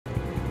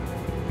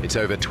It's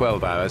over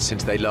 12 hours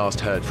since they last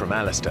heard from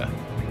Alistair.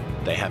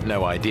 They have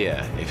no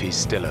idea if he's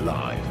still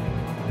alive.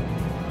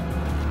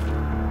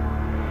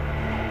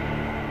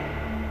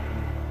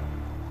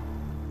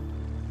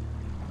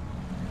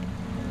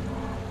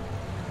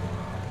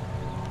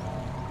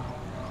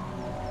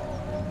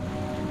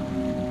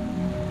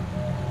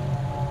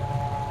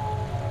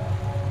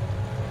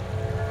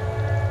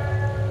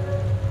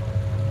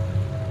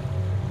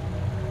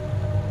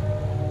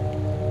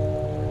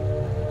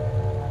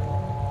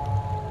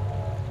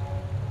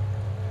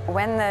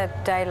 When the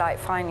daylight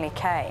finally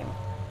came,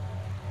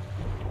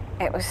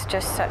 it was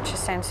just such a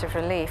sense of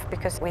relief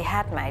because we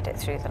had made it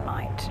through the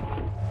night.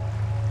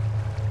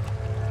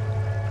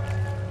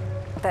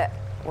 But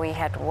we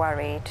had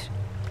worried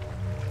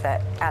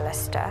that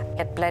Alistair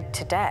had bled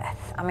to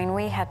death. I mean,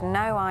 we had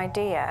no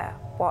idea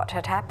what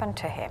had happened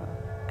to him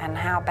and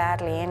how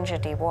badly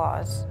injured he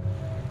was.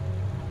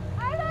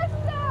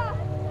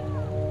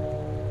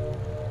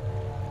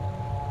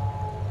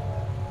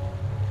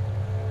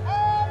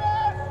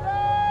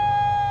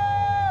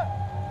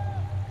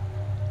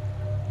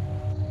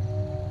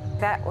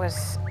 That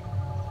was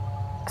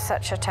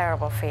such a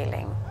terrible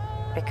feeling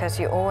because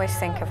you always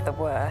think of the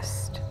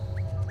worst.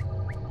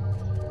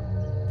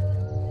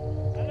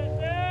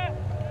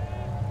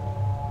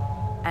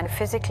 And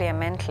physically and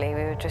mentally,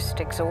 we were just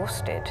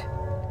exhausted.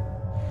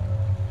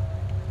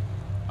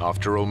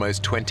 After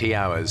almost 20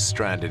 hours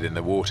stranded in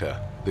the water,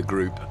 the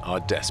group are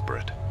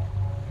desperate.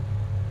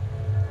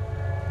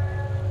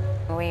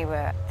 We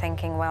were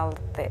thinking, well,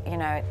 you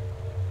know,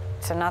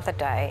 it's another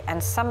day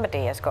and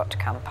somebody has got to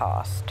come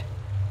past.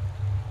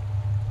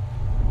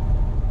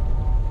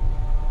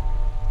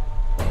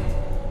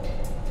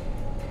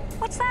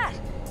 What's that?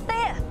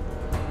 There.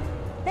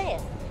 There.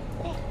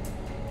 There.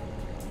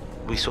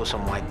 We saw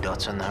some white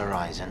dots on the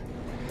horizon.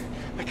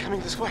 They're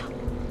coming this way.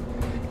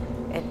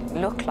 It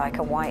looked like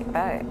a white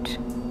boat,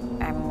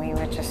 and we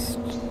were just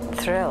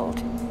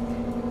thrilled.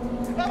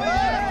 Over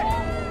here!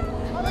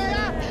 Over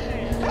here!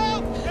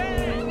 Help!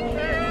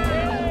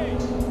 Hey!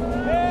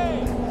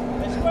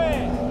 This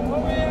way!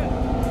 Over here!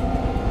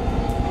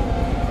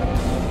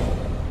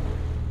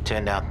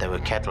 Turned out there were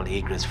cattle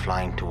egrets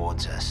flying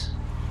towards us.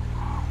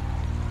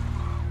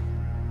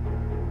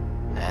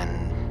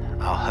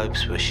 And our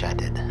hopes were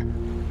shattered.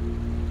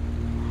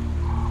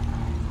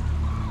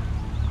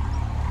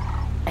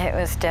 It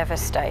was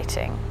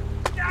devastating.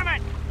 Damn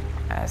it!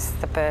 As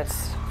the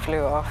birds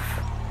flew off.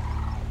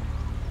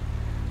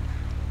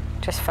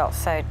 Just felt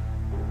so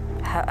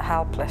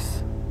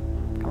helpless,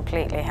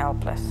 completely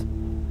helpless.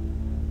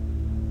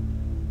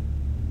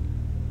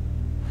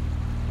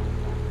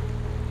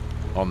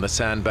 On the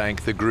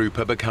sandbank, the group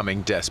are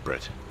becoming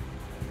desperate.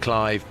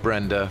 Clive,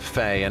 Brenda,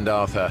 Faye and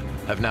Arthur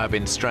have now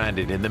been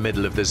stranded in the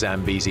middle of the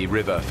Zambezi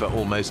River for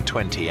almost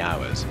 20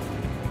 hours.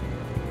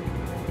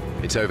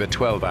 It's over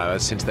 12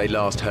 hours since they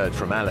last heard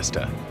from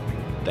Alistair.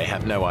 They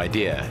have no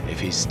idea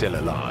if he's still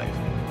alive.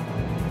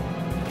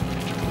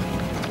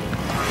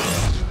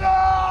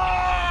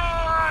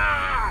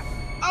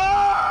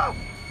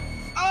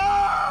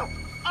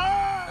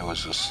 There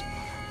was this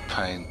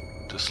pain,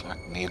 just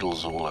like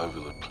needles all over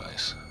the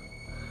place,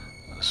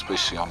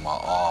 especially on my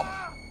arm.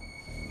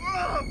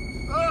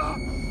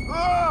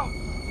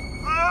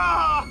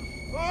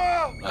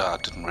 I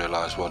didn't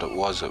realize what it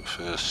was at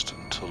first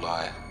until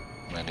I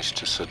managed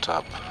to sit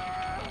up.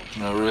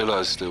 And I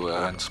realized there were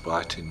ants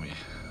biting me.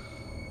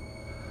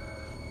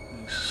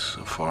 These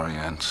safari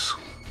ants.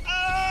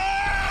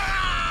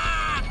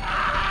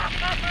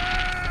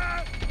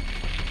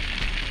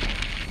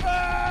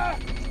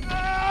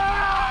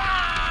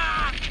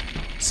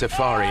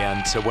 Safari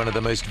ants are one of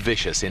the most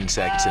vicious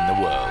insects in the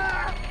world.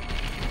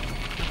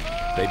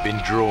 They've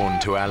been drawn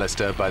to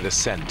Alistair by the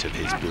scent of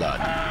his blood.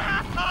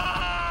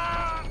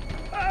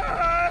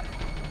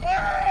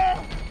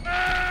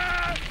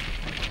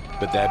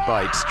 But their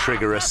bites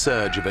trigger a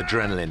surge of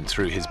adrenaline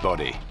through his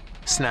body,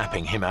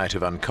 snapping him out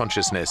of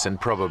unconsciousness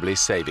and probably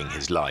saving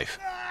his life.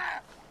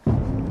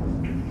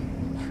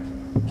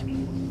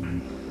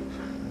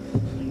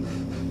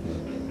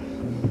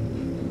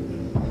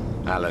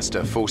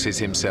 Alistair forces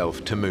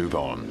himself to move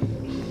on.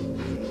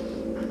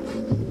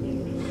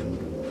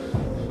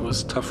 It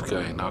was tough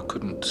going. I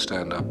couldn't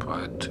stand up.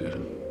 I had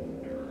to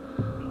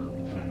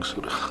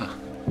sort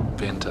of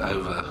bent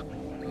over,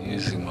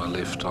 using my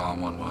left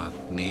arm on my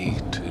knee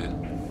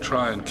to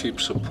try and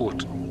keep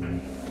support.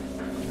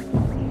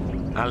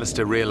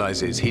 Alistair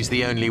realizes he's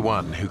the only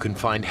one who can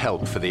find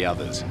help for the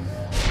others.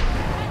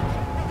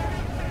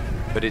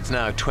 But it's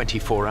now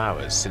 24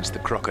 hours since the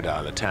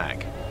crocodile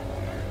attack.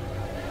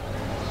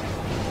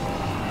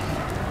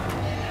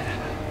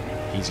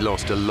 He's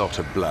lost a lot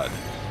of blood.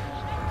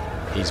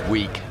 He's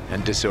weak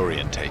and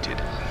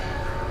disorientated.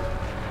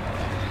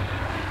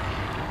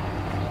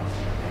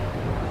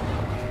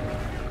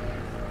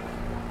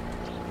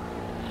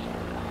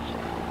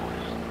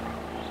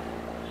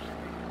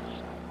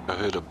 I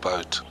heard a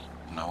boat,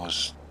 and I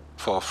was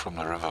far from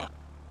the river.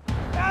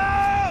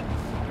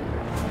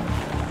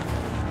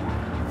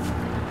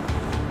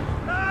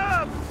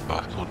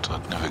 I thought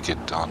I'd never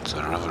get down to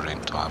the river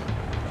in time.